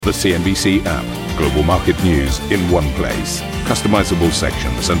The CNBC app. Global market news in one place. Customizable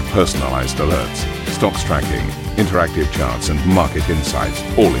sections and personalized alerts. Stocks tracking, interactive charts and market insights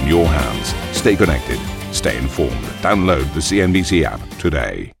all in your hands. Stay connected. Stay informed. Download the CNBC app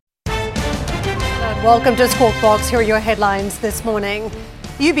today. Welcome to Squawk Box. Here are your headlines this morning.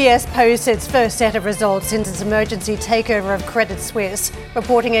 UBS posts its first set of results since its emergency takeover of Credit Suisse,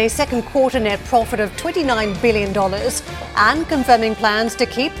 reporting a second quarter net profit of $29 billion and confirming plans to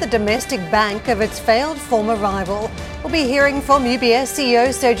keep the domestic bank of its failed former rival. We'll be hearing from UBS CEO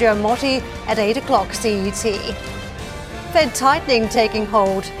Sergio Motti at 8 o'clock CET. Fed tightening taking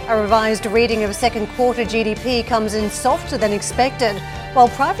hold. A revised reading of second quarter GDP comes in softer than expected, while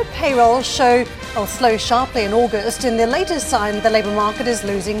private payrolls slow sharply in August, in the latest sign the labour market is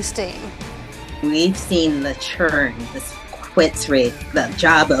losing steam. We've seen the churn, this quits rate, the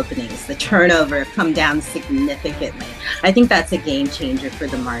job openings, the turnover come down significantly. I think that's a game changer for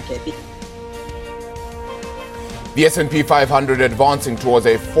the market. The S&P 500 advancing towards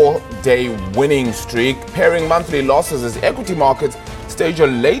a 4-day winning streak, pairing monthly losses as equity markets stage a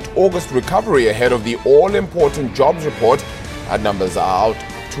late August recovery ahead of the all-important jobs report. Our numbers are out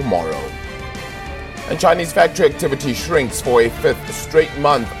tomorrow. And Chinese factory activity shrinks for a fifth straight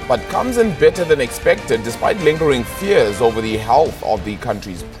month, but comes in better than expected despite lingering fears over the health of the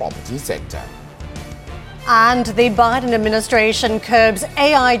country's property sector. And the Biden administration curbs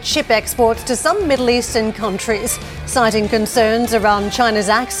AI chip exports to some Middle Eastern countries, citing concerns around China's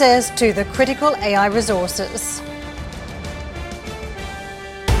access to the critical AI resources.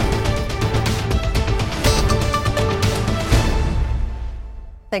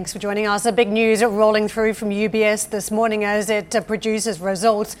 Thanks for joining us. A big news rolling through from UBS this morning as it produces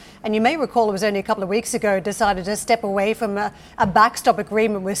results. And you may recall it was only a couple of weeks ago it decided to step away from a backstop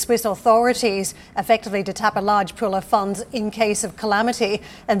agreement with Swiss authorities, effectively to tap a large pool of funds in case of calamity.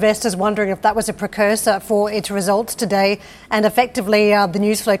 Investors wondering if that was a precursor for its results today. And effectively, the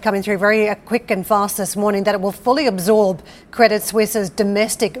news flow coming through very quick and fast this morning that it will fully absorb Credit Suisse's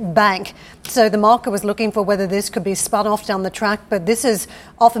domestic bank. So the market was looking for whether this could be spun off down the track, but this is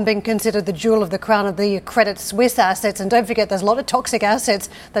often been considered the jewel of the crown of the Credit Suisse assets. And don't forget, there's a lot of toxic assets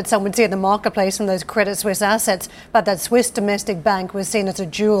that some would see in the marketplace from those Credit Suisse assets, but that Swiss domestic bank was seen as a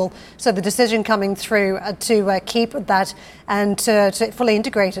jewel. So the decision coming through to keep that and to fully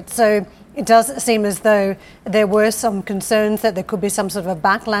integrate it. So it does seem as though there were some concerns that there could be some sort of a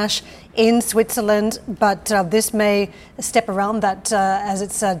backlash in Switzerland, but this may step around that as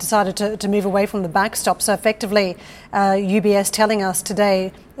it's decided to move away from the backstop. So effectively, UBS telling us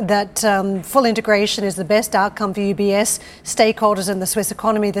today that full integration is the best outcome for UBS stakeholders in the Swiss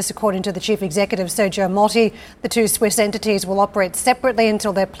economy. This according to the chief executive, Sergio Motti. The two Swiss entities will operate separately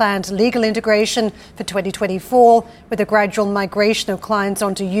until their planned legal integration for 2024, with a gradual migration of clients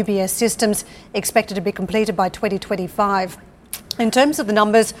onto UBS systems expected to be completed by 2025. In terms of the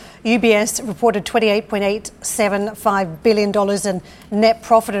numbers, UBS reported $28.875 billion in net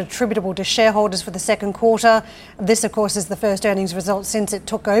profit attributable to shareholders for the second quarter. This, of course, is the first earnings result since it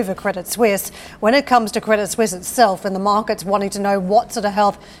took over Credit Suisse. When it comes to Credit Suisse itself and the markets wanting to know what sort of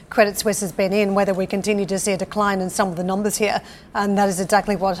health Credit Suisse has been in, whether we continue to see a decline in some of the numbers here, and that is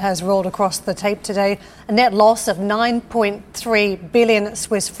exactly what has rolled across the tape today. A net loss of 9.3 billion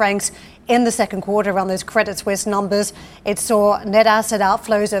Swiss francs in the second quarter around those Credit Suisse numbers. It saw net asset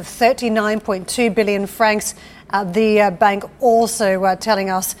outflows of 39.2 billion francs. The bank also telling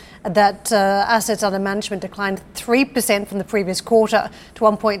us that assets under management declined 3% from the previous quarter to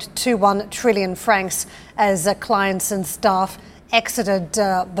 1.21 trillion francs as clients and staff exited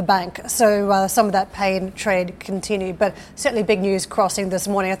the bank. So some of that pay and trade continued, but certainly big news crossing this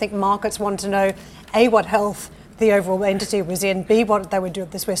morning. I think markets want to know, A, what health the overall entity was in, B, what they would do with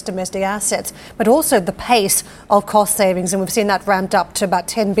the Swiss domestic assets, but also the pace of cost savings. And we've seen that ramped up to about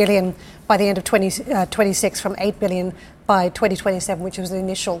 10 billion by the end of 2026 from 8 billion by 2027, which was the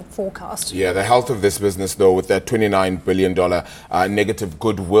initial forecast. Yeah, the health of this business, though, with that $29 billion negative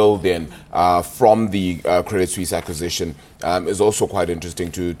goodwill then from the Credit Suisse acquisition is also quite interesting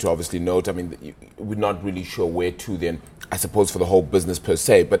to obviously note. I mean, we're not really sure where to then, I suppose, for the whole business per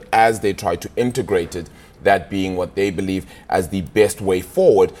se, but as they try to integrate it, that being what they believe as the best way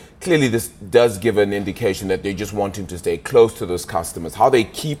forward. Clearly, this does give an indication that they're just wanting to stay close to those customers. How they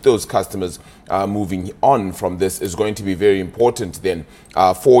keep those customers moving on from this is going to be very important then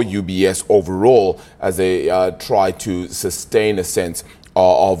for UBS overall as they try to sustain a sense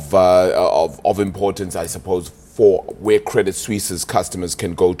of importance, I suppose, for where Credit Suisse's customers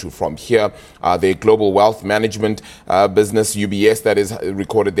can go to from here. Their global wealth management business, UBS, that is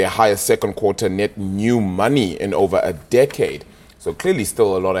recorded their highest second quarter net new money in over a decade. So clearly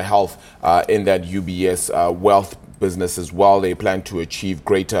still a lot of health in that UBS wealth business as well. They plan to achieve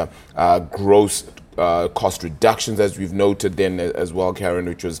greater gross cost reductions, as we've noted then as well, Karen,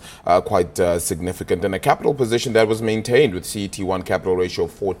 which was quite significant. And a capital position that was maintained with CET1 capital ratio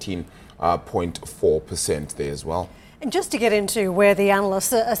of 14.4% there as well. And just to get into where the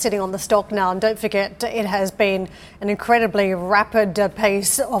analysts are sitting on the stock now, and don't forget, it has been an incredibly rapid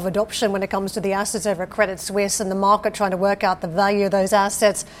pace of adoption when it comes to the assets over at Credit Suisse, and the market trying to work out the value of those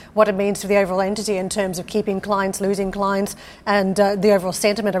assets, what it means to the overall entity in terms of keeping clients, losing clients, and the overall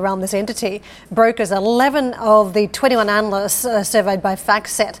sentiment around this entity. Brokers, 11 of the 21 analysts surveyed by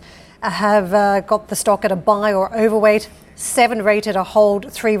FactSet have got the stock at a buy or overweight, 7 rated a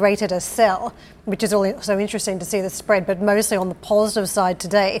hold, 3 rated a sell, which is also interesting to see the spread, but mostly on the positive side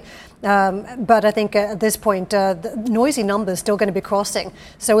today. But I think at this point, the noisy numbers still going to be crossing.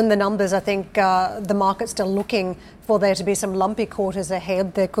 So in the numbers, I think the market's still looking for there to be some lumpy quarters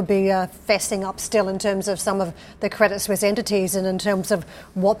ahead. There could be fessing up still in terms of some of the Credit Suisse entities and in terms of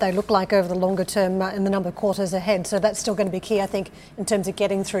what they look like over the longer term in the number of quarters ahead. So that's still going to be key, I think, in terms of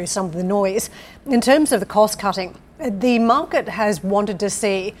getting through some of the noise. In terms of the cost cutting, the market has wanted to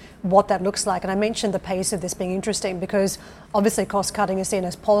see what that looks like. And I mentioned the pace of this being interesting because obviously cost cutting is seen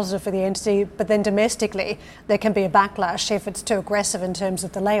as positive for the entity, but then domestically there can be a backlash if it's too aggressive in terms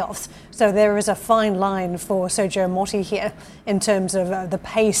of the layoffs. So there is a fine line for Sergio Motti here in terms of the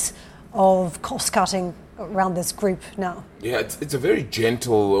pace of cost cutting around this group now. Yeah, it's a very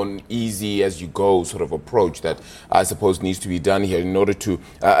gentle and easy as you go sort of approach that I suppose needs to be done here in order to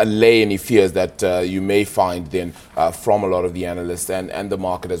allay any fears that you may find then from a lot of the analysts and the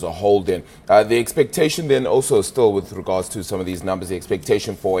market as a whole then. The expectation then also still with regards to some of these numbers, the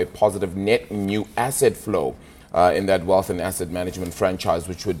expectation for a positive net new asset flow in that wealth and asset management franchise,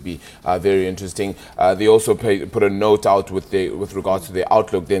 which would be very interesting. They also put a note out with regards to the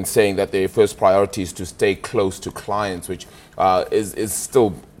outlook, then saying that their first priority is to stay close to clients, which is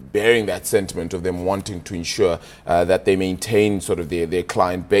still bearing that sentiment of them wanting to ensure that they maintain sort of their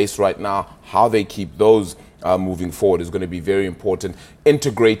client base right now. How they keep those moving forward is going to be very important.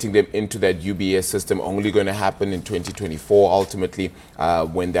 Integrating them into that UBS system only going to happen in 2024 ultimately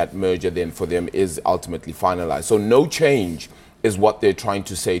when that merger then for them is ultimately finalized. So no change is what they're trying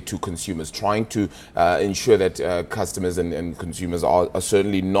to say to consumers, trying to ensure that customers and consumers are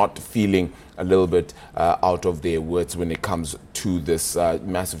certainly not feeling a little bit out of their words when it comes to this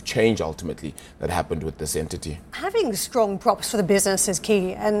massive change ultimately that happened with this entity. Having strong props for the business is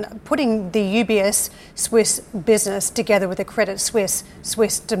key, and putting the UBS Swiss business together with the Credit Suisse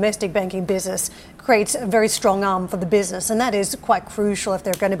domestic banking business creates a very strong arm for the business, and that is quite crucial if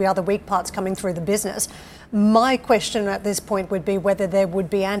there are going to be other weak parts coming through the business. My question at this point would be whether there would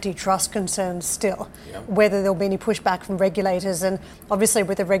be antitrust concerns still, whether there will be any pushback from regulators, and obviously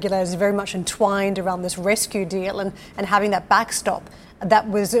with the regulators very much entwined around this rescue deal and having that backstop. That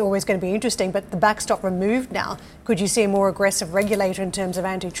was always going to be interesting, but the backstop removed now. Could you see a more aggressive regulator in terms of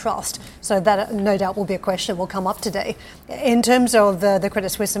antitrust? So that no doubt will be a question that will come up today. In terms of the Credit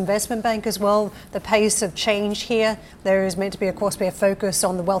Suisse Investment Bank as well, the pace of change here, there is meant to be, of course, a focus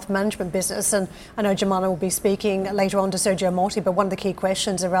on the wealth management business. And I know Jemana will be speaking later on to Sergio Motti, but one of the key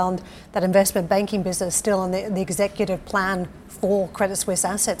questions around that investment banking business still on the executive plan for Credit Suisse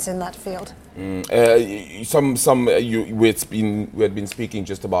assets in that field. We had been speaking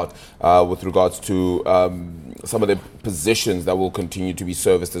just about with regards to some of the positions that will continue to be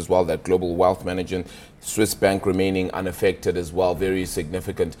serviced as well, that global wealth management, Swiss Bank remaining unaffected as well, very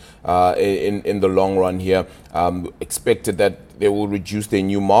significant in the long run here. Expected that they will reduce their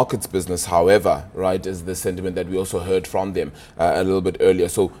new markets business, however, right, is the sentiment that we also heard from them a little bit earlier.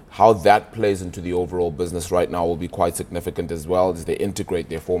 So how that plays into the overall business right now will be quite significant as well as they integrate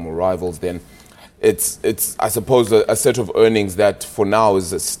their former rivals then. It's I suppose, a set of earnings that for now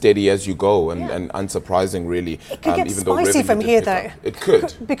is as steady as you go and unsurprising, really. It could get spicy from here, though. It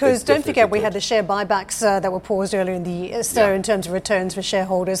could. Because don't forget, we had the share buybacks that were paused earlier in the year. So in terms of returns for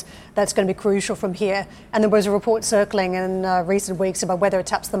shareholders, that's going to be crucial from here. And there was a report circling in recent weeks about whether it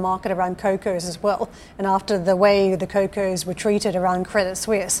taps the market around CoCos as well. And after the way the CoCos were treated around Credit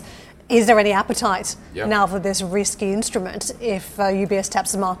Suisse, is there any appetite now for this risky instrument if UBS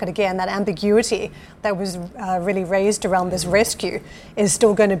taps the market again? That ambiguity that was really raised around this rescue is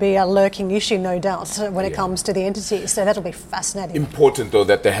still going to be a lurking issue, no doubt, when it comes to the entity. So that'll be fascinating. Important, though,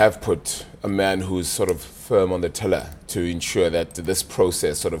 that they have put a man who's sort of firm on the tiller to ensure that this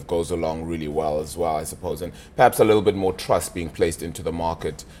process sort of goes along really well as well, I suppose. And perhaps a little bit more trust being placed into the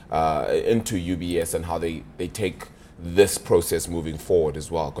market, into UBS and how they take this process moving forward as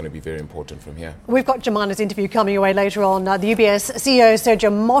well going to be very important from here. We've got Jemima's interview coming your way later on. The UBS CEO,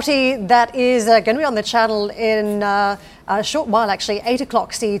 Sergio Motti, that is going to be on the channel in a short while, actually, 8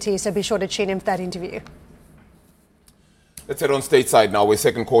 o'clock CET, so be sure to tune in for that interview. Let's head on stateside now, where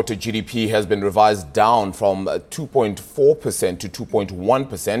second quarter GDP has been revised down from 2.4% to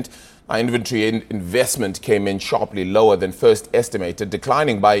 2.1%. Our inventory investment came in sharply lower than first estimated,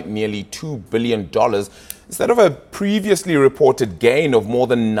 declining by nearly $2 billion instead of a previously reported gain of more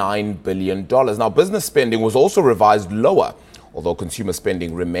than $9 billion. Now, business spending was also revised lower, although consumer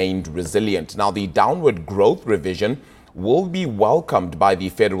spending remained resilient. Now, the downward growth revision will be welcomed by the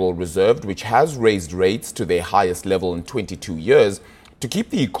Federal Reserve, which has raised rates to their highest level in 22 years to keep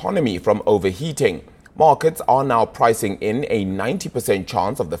the economy from overheating. Markets are now pricing in a 90%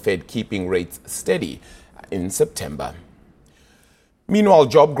 chance of the Fed keeping rates steady in September. Meanwhile,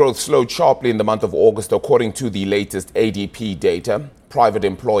 job growth slowed sharply in the month of August, according to the latest ADP data. Private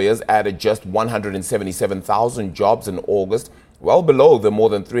employers added just 177,000 jobs in August, well below the more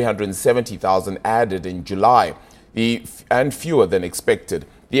than 370,000 added in July, and fewer than expected.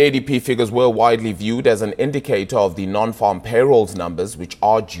 The ADP figures were widely viewed as an indicator of the non-farm payrolls numbers, which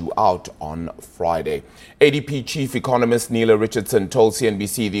are due out on Friday. ADP chief economist Neela Richardson told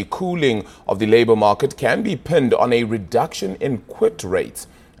CNBC the cooling of the labor market can be pinned on a reduction in quit rates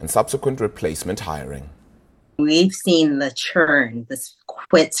and subsequent replacement hiring. We've seen the churn, this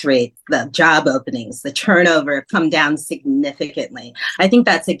quits rate, the job openings, the turnover come down significantly. I think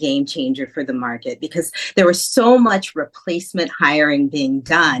that's a game changer for the market because there was so much replacement hiring being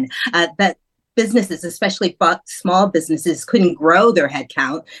done that businesses, especially small businesses, couldn't grow their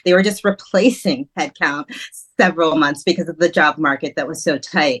headcount. They were just replacing headcount several months because of the job market that was so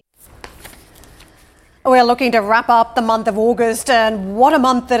tight. We're looking to wrap up the month of August, and what a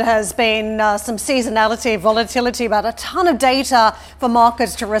month it has been. Some seasonality, volatility, but a ton of data for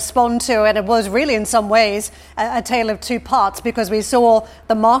markets to respond to, and it was really in some ways a tale of two parts because we saw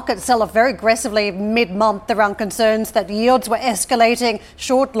the market sell off very aggressively mid-month around concerns that yields were escalating,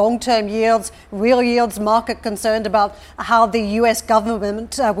 short, long-term yields, real yields, market concerned about how the US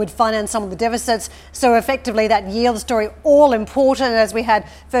government would finance some of the deficits. So effectively that yield story all important as we had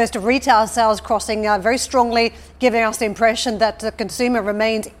first retail sales crossing very strongly, giving us the impression that the consumer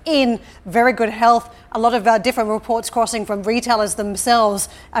remained in very good health. A lot of different reports crossing from retailers themselves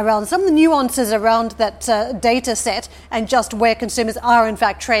around some of the nuances around that data set and just where consumers are in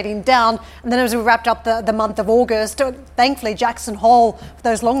fact trading down. And then as we wrapped up the month of August, thankfully Jackson Hole, for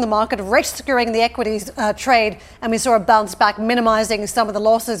those long the market, rescuing the equities trade, and we saw a bounce back, minimising some of the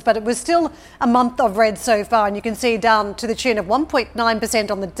losses. But it was still a month of red so far, and you can see down to the tune of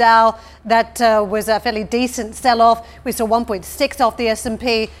 1.9% on the Dow. That was a fairly decent sell-off. We saw 1.6 off the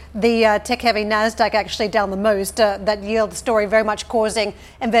S&P. The tech-heavy Nasdaq actually down the most. That yield story very much causing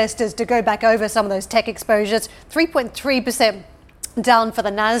investors to go back over some of those tech exposures. 3.3% down for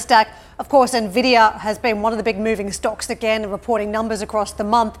the Nasdaq. Of course, Nvidia has been one of the big moving stocks again, reporting numbers across the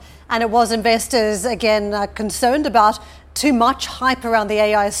month. And it was investors again concerned about too much hype around the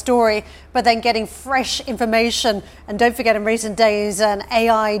AI story, but then getting fresh information. And don't forget, in recent days, an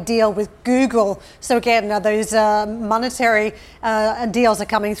AI deal with Google. So again, those monetary deals are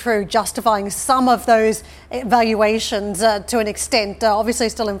coming through, justifying some of those valuations to an extent. Obviously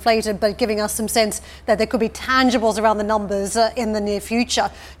still inflated, but giving us some sense that there could be tangibles around the numbers in the near future.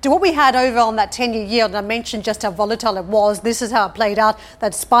 To what we had over on that 10-year yield, and I mentioned just how volatile it was. This is how it played out.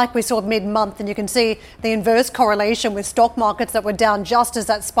 That spike we saw mid-month, and you can see the inverse correlation with stock markets that were down just as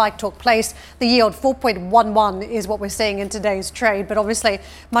that spike took place. The yield 4.11 is what we're seeing in today's trade, but obviously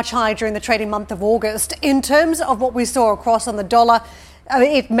much higher during the trading month of August. In terms of what we saw across on the dollar,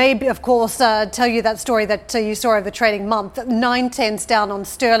 it may, of course, tell you that story that you saw over the trading month. 9/10s down on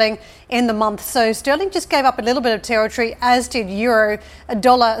sterling in the month. So sterling just gave up a little bit of territory, as did euro.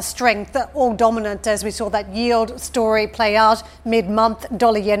 Dollar strength, all dominant as we saw that yield story play out mid-month.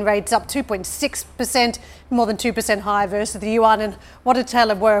 Dollar yen rates up 2.6%, more than 2% higher versus the yuan. And what a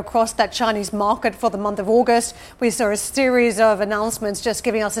tale of woe across that Chinese market for the month of August. We saw a series of announcements just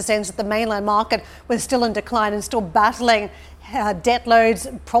giving us a sense that the mainland market was still in decline and still battling debt loads,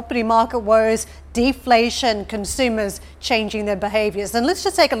 property market woes, deflation, consumers changing their behaviours. And let's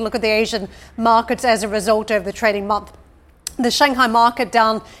just take a look at the Asian markets as a result of the trading month. The Shanghai market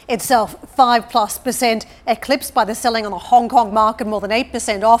down itself 5+%, eclipsed by the selling on the Hong Kong market, more than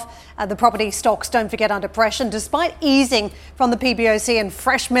 8% off. The property stocks, don't forget, under pressure. And despite easing from the PBOC and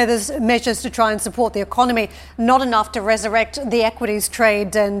fresh measures to try and support the economy, not enough to resurrect the equities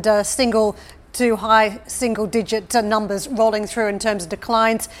trade, and single to high single-digit numbers rolling through in terms of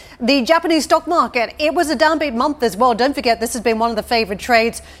declines. The Japanese stock market, it was a downbeat month as well. Don't forget, this has been one of the favoured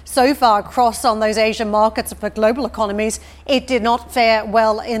trades so far across on those Asian markets for global economies. It did not fare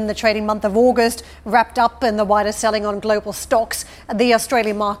well in the trading month of August, wrapped up in the wider selling on global stocks. The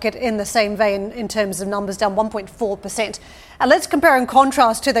Australian market in the same vein in terms of numbers, down 1.4%. And let's compare and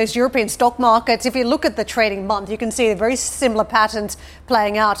contrast to those European stock markets. If you look at the trading month, you can see very similar patterns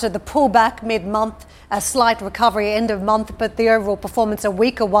playing out. So the pullback mid-month, a slight recovery end of month, but the overall performance a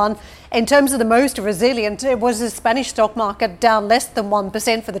weaker one. In terms of the most resilient, it was the Spanish stock market, down less than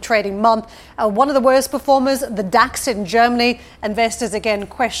 1% for the trading month. One of the worst performers, the DAX in Germany. Investors again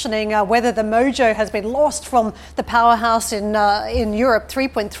questioning whether the mojo has been lost from the powerhouse in Europe.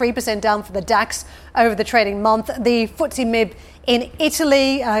 3.3% down for the DAX over the trading month. The FTSE MIB in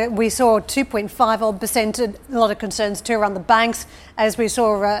Italy, we saw 2.5%. A lot of concerns too around the banks as we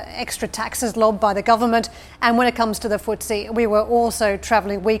saw extra taxes lobbed by the government. And when it comes to the FTSE, we were also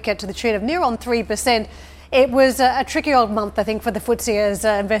travelling weaker to the tune of near on 3%. It was a tricky old month, I think, for the FTSE as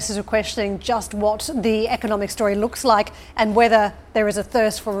investors are questioning just what the economic story looks like and whether there is a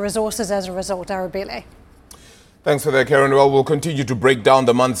thirst for resources as a result. Arabile. Thanks for that, Karen. Well, we'll continue to break down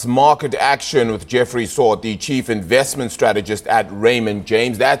the month's market action with Jeffrey Swart, the Chief Investment Strategist at Raymond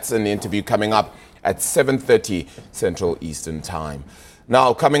James. That's an interview coming up at 7:30 Central Eastern Time.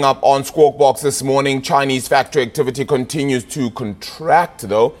 Now, coming up on Squawk Box this morning, Chinese factory activity continues to contract,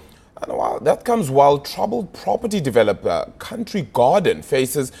 though. And that comes while troubled property developer Country Garden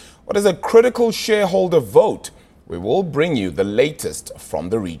faces what is a critical shareholder vote. We will bring you the latest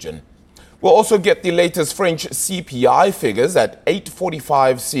from the region. We'll also get the latest French CPI figures at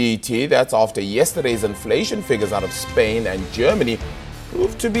 8:45 CET. That's after yesterday's inflation figures out of Spain and Germany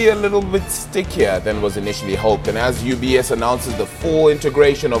proved to be a little bit stickier than was initially hoped. And as UBS announces the full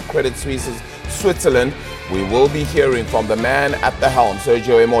integration of Credit Suisse's Switzerland, we will be hearing from the man at the helm,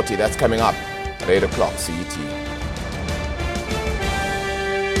 Sergio Emotti. That's coming up at 8 o'clock CET.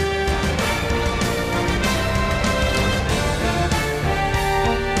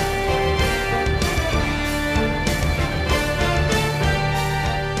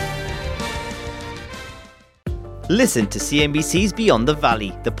 Listen to CNBC's Beyond the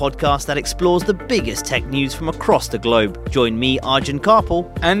Valley, the podcast that explores the biggest tech news from across the globe. Join me, Arjun Karpal.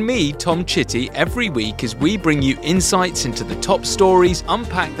 And me, Tom Chitty, every week as we bring you insights into the top stories,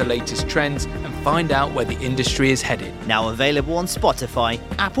 unpack the latest trends, and find out where the industry is headed. Now available on Spotify,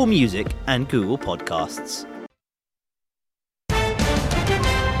 Apple Music, and Google Podcasts.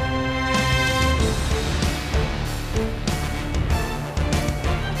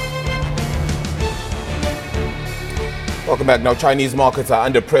 Welcome back. Now, Chinese markets are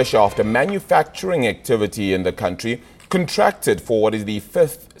under pressure after manufacturing activity in the country contracted for what is the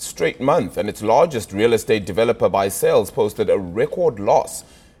fifth straight month, and its largest real estate developer by sales posted a record loss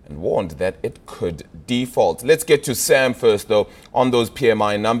and warned that it could default. Let's get to Sam first, though, on those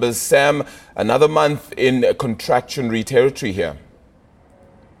PMI numbers. Sam, another month in contractionary territory here.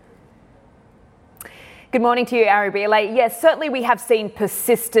 Good morning to you, Arabile. Yes, certainly we have seen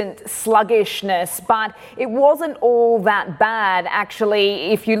persistent sluggishness, but it wasn't all that bad.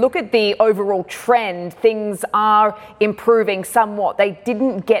 Actually, if you look at the overall trend, things are improving somewhat. They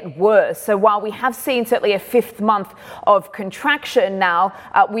didn't get worse. So while we have seen certainly a fifth month of contraction now,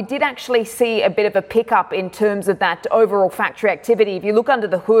 we did actually see a bit of a pickup in terms of that overall factory activity. If you look under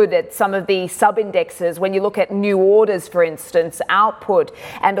the hood at some of the sub-indexes, when you look at new orders, for instance, output,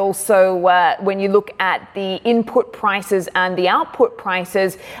 and also when you look at the input prices and the output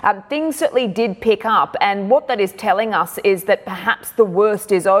prices, things certainly did pick up. And what that is telling us is that perhaps the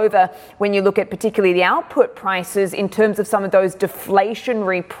worst is over when you look at particularly the output prices in terms of some of those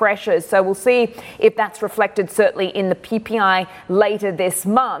deflationary pressures. So we'll see if that's reflected certainly in the PPI later this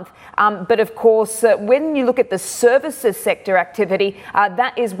month. But of course, when you look at the services sector activity,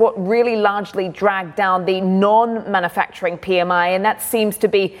 that is what really largely dragged down the non-manufacturing PMI. And that seems to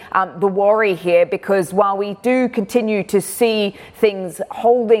be the worry here, because while we do continue to see things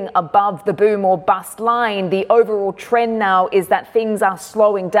holding above the boom or bust line, the overall trend now is that things are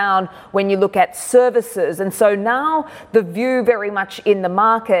slowing down when you look at services. And so now the view very much in the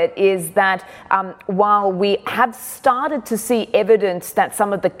market is that while we have started to see evidence that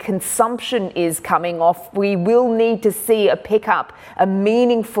some of the consumption is coming off, we will need to see a pickup, a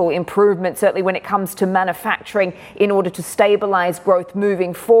meaningful improvement, certainly when it comes to manufacturing, in order to stabilize growth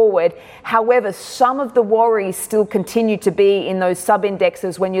moving forward. However, some of the worries still continue to be in those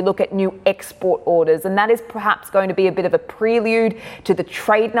sub-indexes when you look at new export orders. And that is perhaps going to be a bit of a prelude to the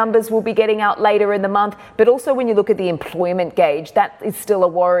trade numbers we'll be getting out later in the month. But also when you look at the employment gauge, that is still a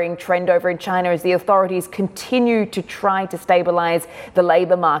worrying trend over in China as the authorities continue to try to stabilize the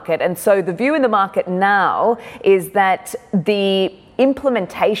labor market. And so the view in the market now is that the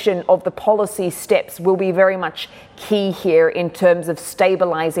implementation of the policy steps will be very much key here in terms of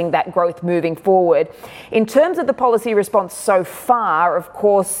stabilizing that growth moving forward. In terms of the policy response so far, of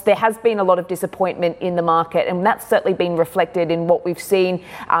course, there has been a lot of disappointment in the market, and that's certainly been reflected in what we've seen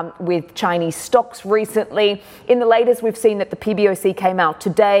with Chinese stocks recently. In the latest, we've seen that the PBOC came out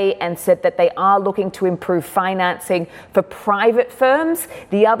today and said that they are looking to improve financing for private firms.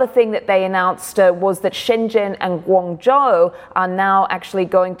 The other thing that they announced was that Shenzhen and Guangzhou are now actually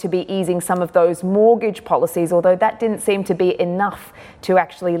going to be easing some of those mortgage policies, although that didn't seem to be enough to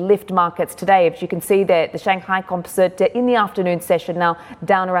actually lift markets today. As you can see there, the Shanghai Composite in the afternoon session now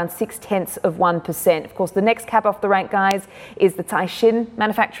down around 0.6%. Of course, the next cab off the rank, guys, is the Taishin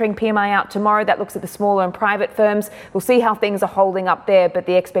manufacturing PMI out tomorrow. That looks at the smaller and private firms. We'll see how things are holding up there, but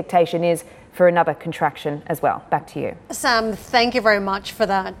the expectation is for another contraction as well. Back to you. Sam, thank you very much for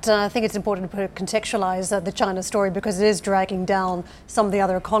that. I think it's important to contextualise the China story because it is dragging down some of the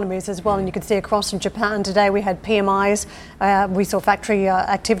other economies as well. And you can see across in Japan today we had PMIs. We saw factory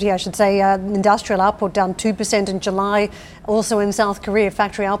activity, industrial output down 2% in July. Also in South Korea,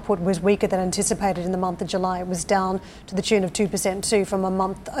 factory output was weaker than anticipated in the month of July. It was down to the tune of 2% too from a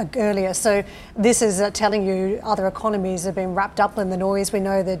month earlier. So this is telling you other economies have been wrapped up in the noise. We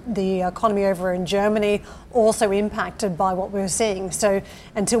know that the economy over in Germany also impacted by what we're seeing. So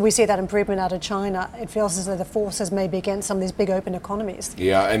until we see that improvement out of China, it feels as though the forces may be against some of these big open economies.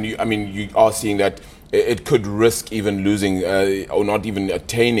 Yeah, and you are seeing that it could risk even losing or not even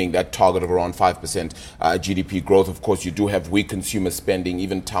attaining that target of around 5% GDP growth. Of course, you do have weak consumer spending,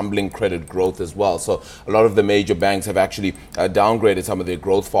 even tumbling credit growth as well. So a lot of the major banks have actually downgraded some of their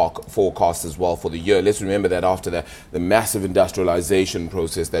growth forecasts as well for the year. Let's remember that after the massive industrialization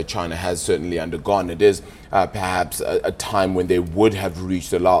process that China has certainly undergone, it is perhaps a time when they would have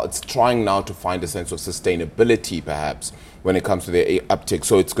reached it's trying now to find a sense of sustainability perhaps when it comes to their uptick.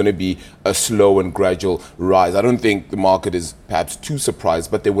 So it's going to be a slow and gradual rise. I don't think the market is perhaps too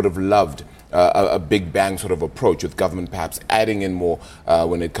surprised, but they would have loved a big bang sort of approach with government perhaps adding in more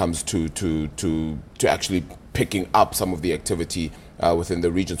when it comes to actually picking up some of the activity within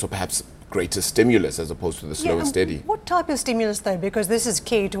the region. So perhaps greater stimulus as opposed to the slow and steady. What type of stimulus though? Because this is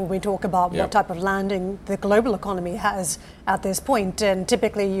key to when we talk about what type of landing the global economy has at this point. And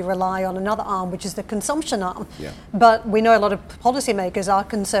typically you rely on another arm, which is the consumption arm. Yeah. But we know a lot of policymakers are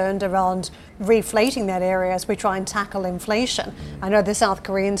concerned around reflating that area as we try and tackle inflation. I know the South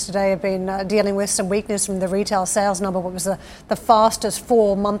Koreans today have been dealing with some weakness from the retail sales number, what was the fastest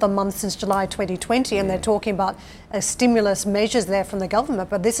fall month-on-month since July 2020, and they're talking about stimulus measures there from the government,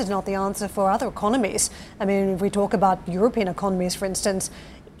 but this is not the answer for other economies. I mean, if we talk about European economies, for instance,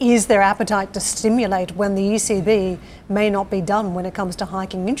 is there appetite to stimulate when the ECB may not be done when it comes to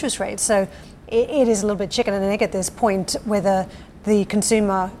hiking interest rates? So it is a little bit chicken and egg at this point whether the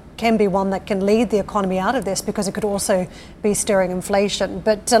consumer can be one that can lead the economy out of this, because it could also be stirring inflation.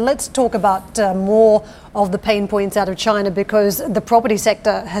 But let's talk about more of the pain points out of China, because the property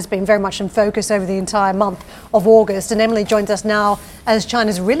sector has been very much in focus over the entire month of August. And Emily joins us now as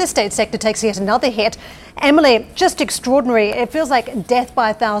China's real estate sector takes yet another hit. Emily, just extraordinary. It feels like death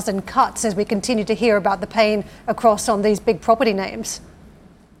by 1,000 cuts as we continue to hear about the pain across on these big property names.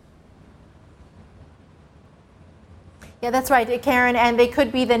 Yeah, that's right, Karen, and they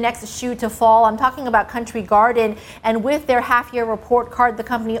could be the next shoe to fall. I'm talking about Country Garden, and with their half-year report card, the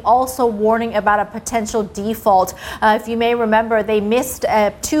company also warning about a potential default. If you may remember, they missed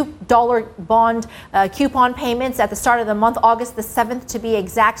 $2 bond coupon payments at the start of the month, August the 7th to be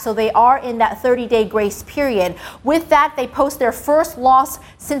exact, so they are in that 30-day grace period. With that, they post their first loss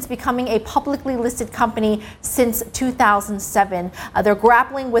since becoming a publicly listed company since 2007. They're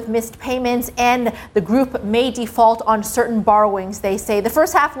grappling with missed payments, and the group may default on certain borrowings, they say. The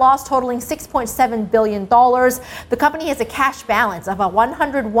first half loss totaling $6.7 billion. The company has a cash balance of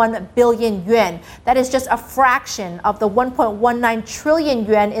 101 billion yuan. That is just a fraction of the 1.19 trillion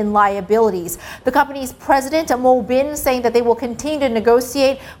yuan in liabilities. The company's president, Mo Bin, saying that they will continue to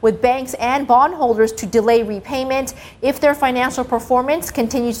negotiate with banks and bondholders to delay repayment. If their financial performance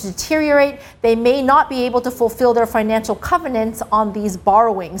continues to deteriorate, they may not be able to fulfill their financial covenants on these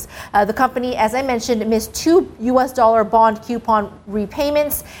borrowings. The company, as I mentioned, missed $2 bond coupon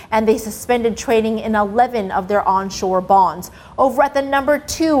repayments, and they suspended trading in 11 of their onshore bonds. Over at the number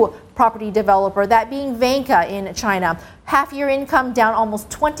 2 property developer, that being Vanke in China. Half-year income down almost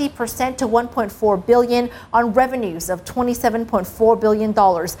 20% to $1.4 billion on revenues of $27.4 billion.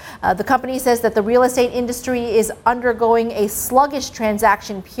 The company says that the real estate industry is undergoing a sluggish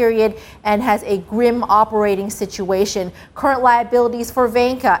transaction period and has a grim operating situation. Current liabilities for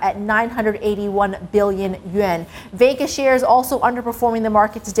Vanke at 981 billion yuan. Vanke shares also underperforming the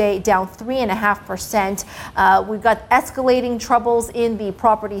market today, down 3.5%. We've got escalating troubles in the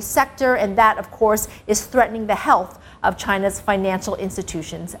property sector, and that, of course, is threatening the health of China's financial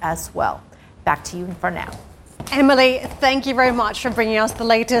institutions as well. Back to you for now. Emily, thank you very much for bringing us the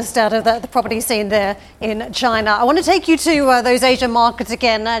latest out of the property scene there in China. I want to take you to those Asian markets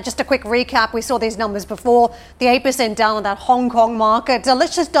again. Just a quick recap. We saw these numbers before, the 8% down on that Hong Kong market.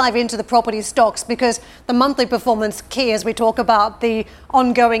 Let's just dive into the property stocks, because the monthly performance key as we talk about the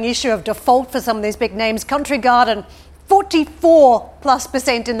ongoing issue of default for some of these big names. Country Garden,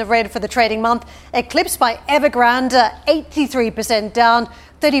 44+% in the red for the trading month, eclipsed by Evergrande, 83% down,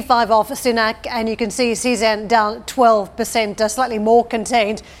 35 off Sinac, and you can see Cezanne down 12%, slightly more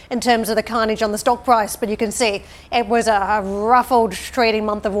contained in terms of the carnage on the stock price. But you can see it was a ruffled trading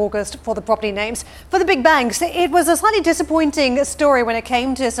month of August for the property names. For the big banks, it was a slightly disappointing story when it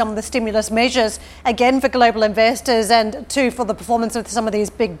came to some of the stimulus measures, again for global investors and too for the performance of some of these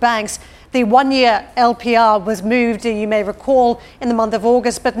big banks. The 1-year LPR was moved, you may recall, in the month of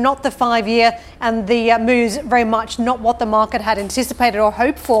August, but not the 5-year, and the moves very much not what the market had anticipated or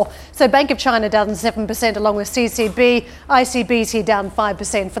hoped for. So Bank of China down 7% along with CCB, ICBC down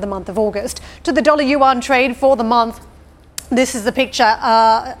 5% for the month of August. To the dollar yuan trade for the month. This is the picture.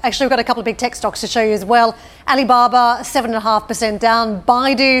 Actually, we've got a couple of big tech stocks to show you as well. Alibaba, 7.5% down.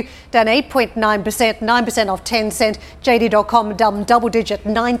 Baidu, down 8.9%, 9% off Tencent. JD.com, down double-digit,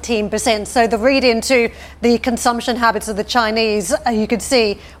 19%. So the read into the consumption habits of the Chinese, you could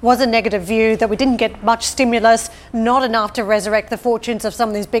see, was a negative view that we didn't get much stimulus, not enough to resurrect the fortunes of some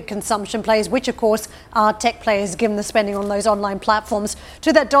of these big consumption players, which, of course, are tech players, given the spending on those online platforms.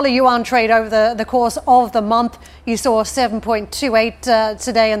 To that dollar yuan trade over the course of the month, you saw 7.28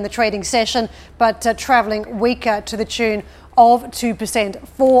 today in the trading session, but travelling weaker to the tune of 2%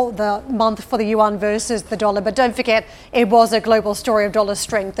 for the month for the yuan versus the dollar. But don't forget, it was a global story of dollar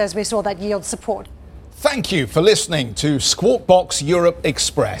strength as we saw that yield support. Thank you for listening to Squawk Box Europe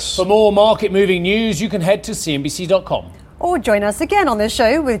Express. For more market-moving news, you can head to cnbc.com. Or join us again on the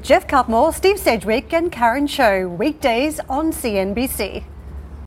show with Jeff Cutmore, Steve Sedgwick and Karen Cho, weekdays on CNBC.